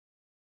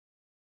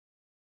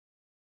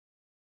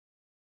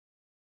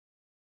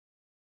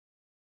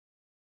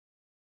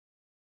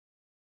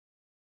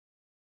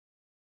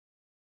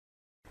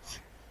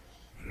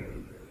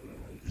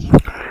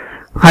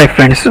Hi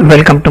friends,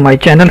 welcome to my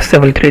channel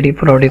Civil 3D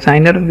Pro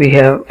Designer. We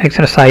have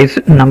exercise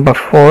number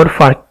 4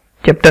 for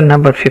chapter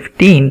number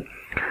 15,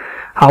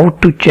 how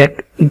to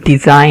check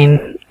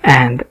design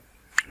and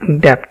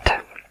depth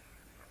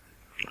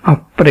of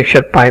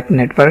pressure pipe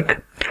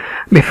network.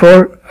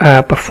 Before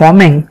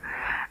performing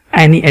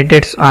any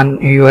edits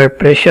on your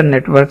pressure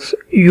networks,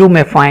 you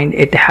may find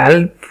it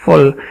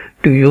helpful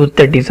to use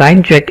the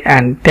design check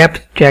and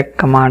depth check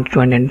commands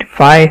to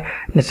identify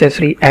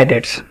necessary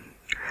edits.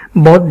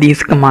 Both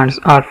these commands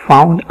are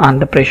found on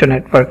the pressure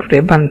network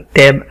ribbon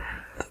tab.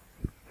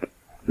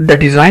 The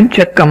design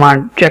check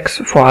command checks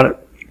for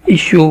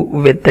issue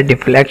with the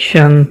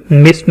deflection,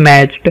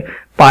 mismatched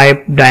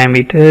pipe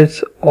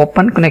diameters,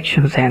 open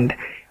connections and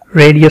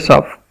radius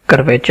of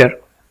curvature.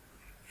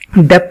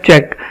 Depth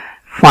check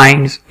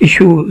finds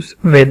issues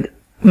with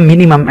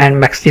minimum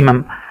and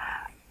maximum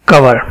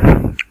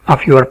cover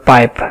of your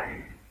pipe.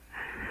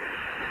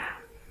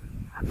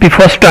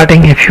 Before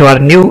starting, if you are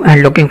new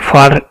and looking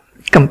for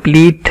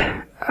complete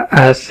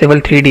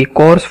Civil 3D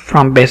course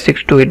from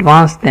basics to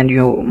advanced, then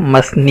you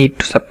must need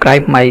to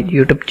subscribe my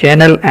YouTube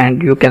channel,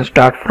 and you can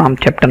start from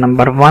chapter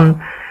number 1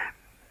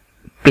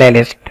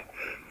 playlist.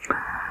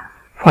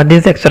 For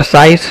this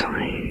exercise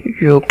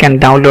you can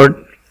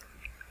download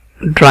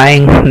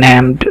drawing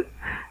named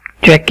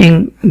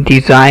checking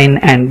design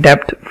and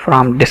depth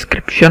from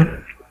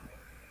description.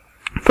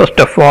 First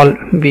of all,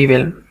 we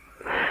will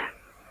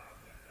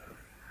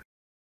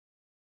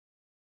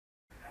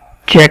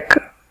check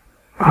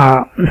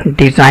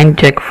design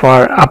check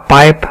for a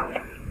pipe.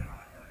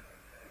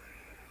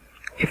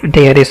 If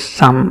there is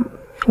some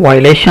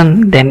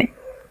violation, then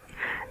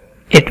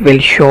it will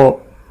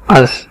show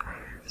us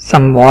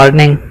some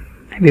warning.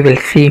 We will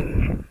see.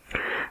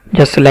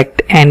 Just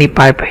select any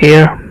pipe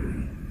here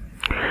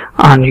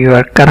on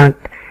your current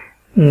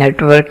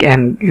network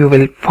and you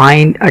will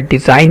find a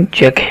design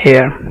check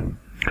here.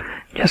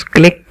 Just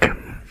click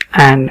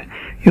and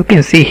you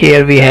can see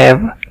here we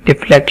have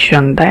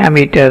deflection,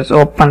 diameters,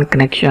 open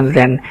connections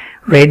and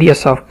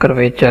radius of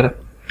curvature.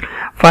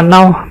 For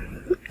now,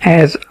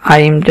 as I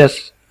am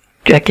just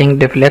checking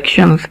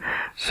deflections,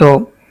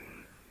 so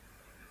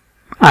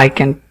I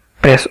can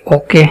press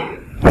OK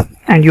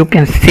and you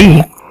can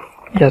see,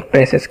 just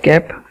press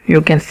escape,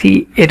 you can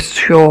see it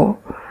show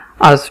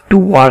us two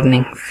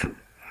warnings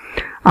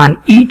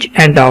on each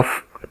end of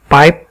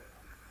pipe.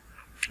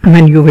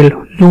 When you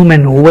will zoom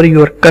and hover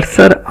your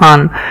cursor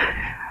on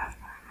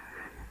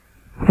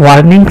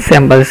warning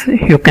symbols,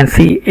 you can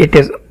see it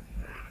is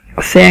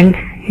saying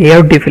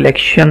here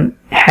deflection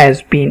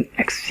has been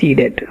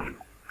exceeded.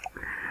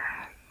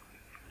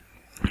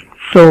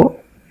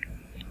 So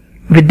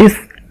with this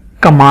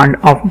command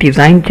of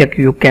design check,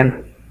 you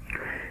can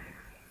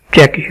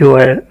check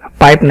your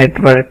pipe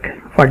network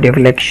for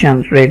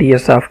deflections,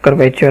 radius of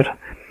curvature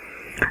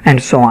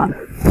and so on.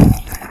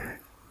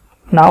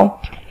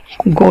 Now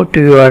go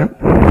to your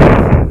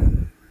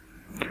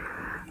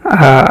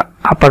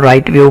upper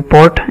right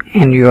viewport.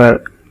 In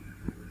your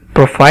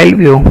profile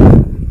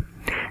view,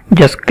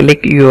 just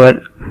click your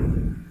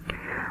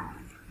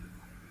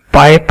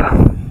pipe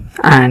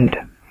and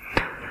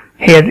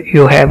here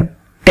you have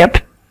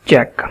depth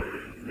check.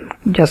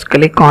 Just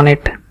click on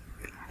it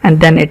and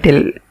then it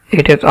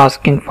is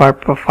asking for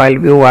profile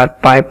view or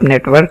pipe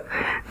network.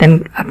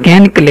 Then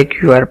again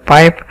click your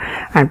pipe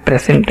and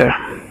press enter.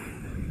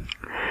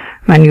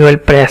 When you will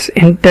press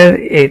enter,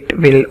 it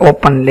will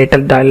open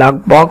little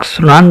dialog box,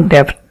 run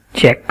depth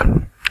check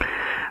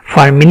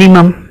for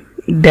minimum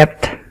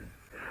depth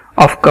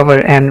of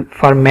cover and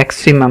for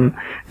maximum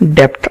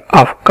depth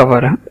of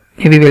cover.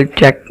 We will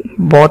check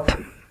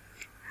both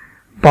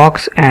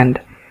box, and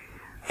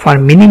for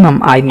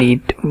minimum I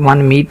need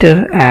 1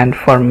 meter and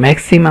for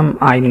maximum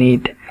I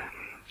need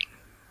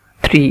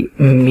 3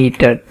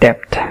 meter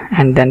depth,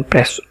 and then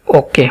press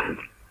OK.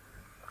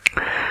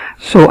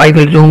 So I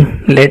will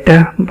zoom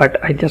later,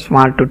 but I just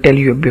want to tell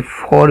you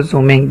before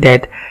zooming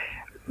that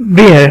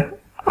where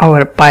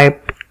our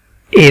pipe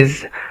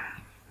is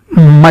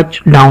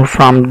much down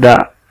from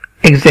the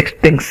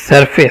existing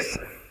surface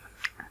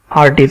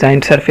or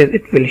design surface,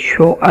 it will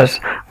show us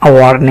a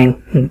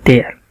warning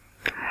there.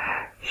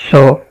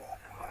 So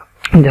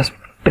just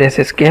press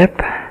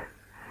escape,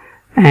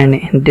 and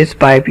in this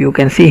pipe you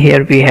can see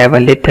here we have a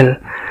little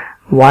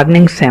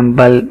warning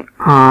symbol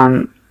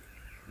on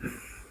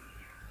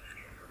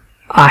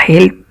a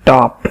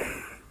hilltop,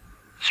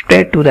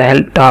 straight to the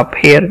hilltop.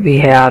 Here we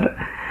have,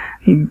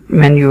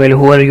 when you will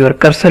hover your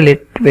cursor,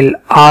 it will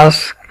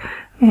ask,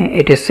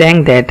 it is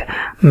saying that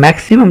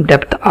maximum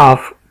depth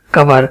of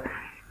cover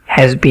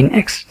has been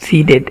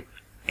exceeded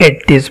at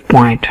this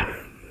point.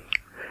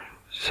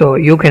 So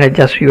you can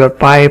adjust your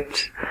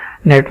pipes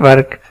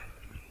network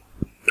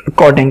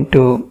according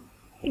to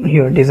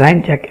your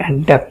design check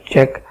and depth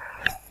check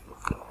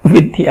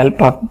with the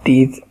help of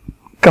these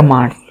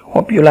commands.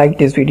 Hope you like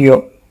this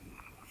video.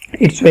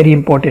 It's very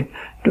important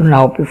to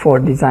know before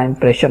design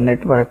pressure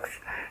networks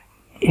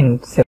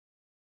in Civil.